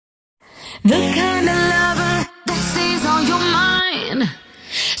The kind of lover that stays on your mind.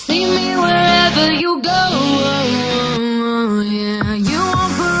 See me wherever you go. Yeah, you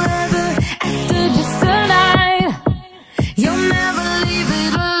want forever after just tonight. You'll never leave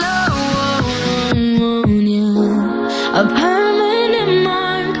it alone. Yeah, a permanent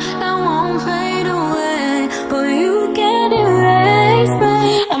mark that won't fade away, but you can't erase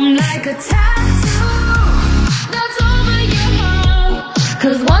me. I'm like a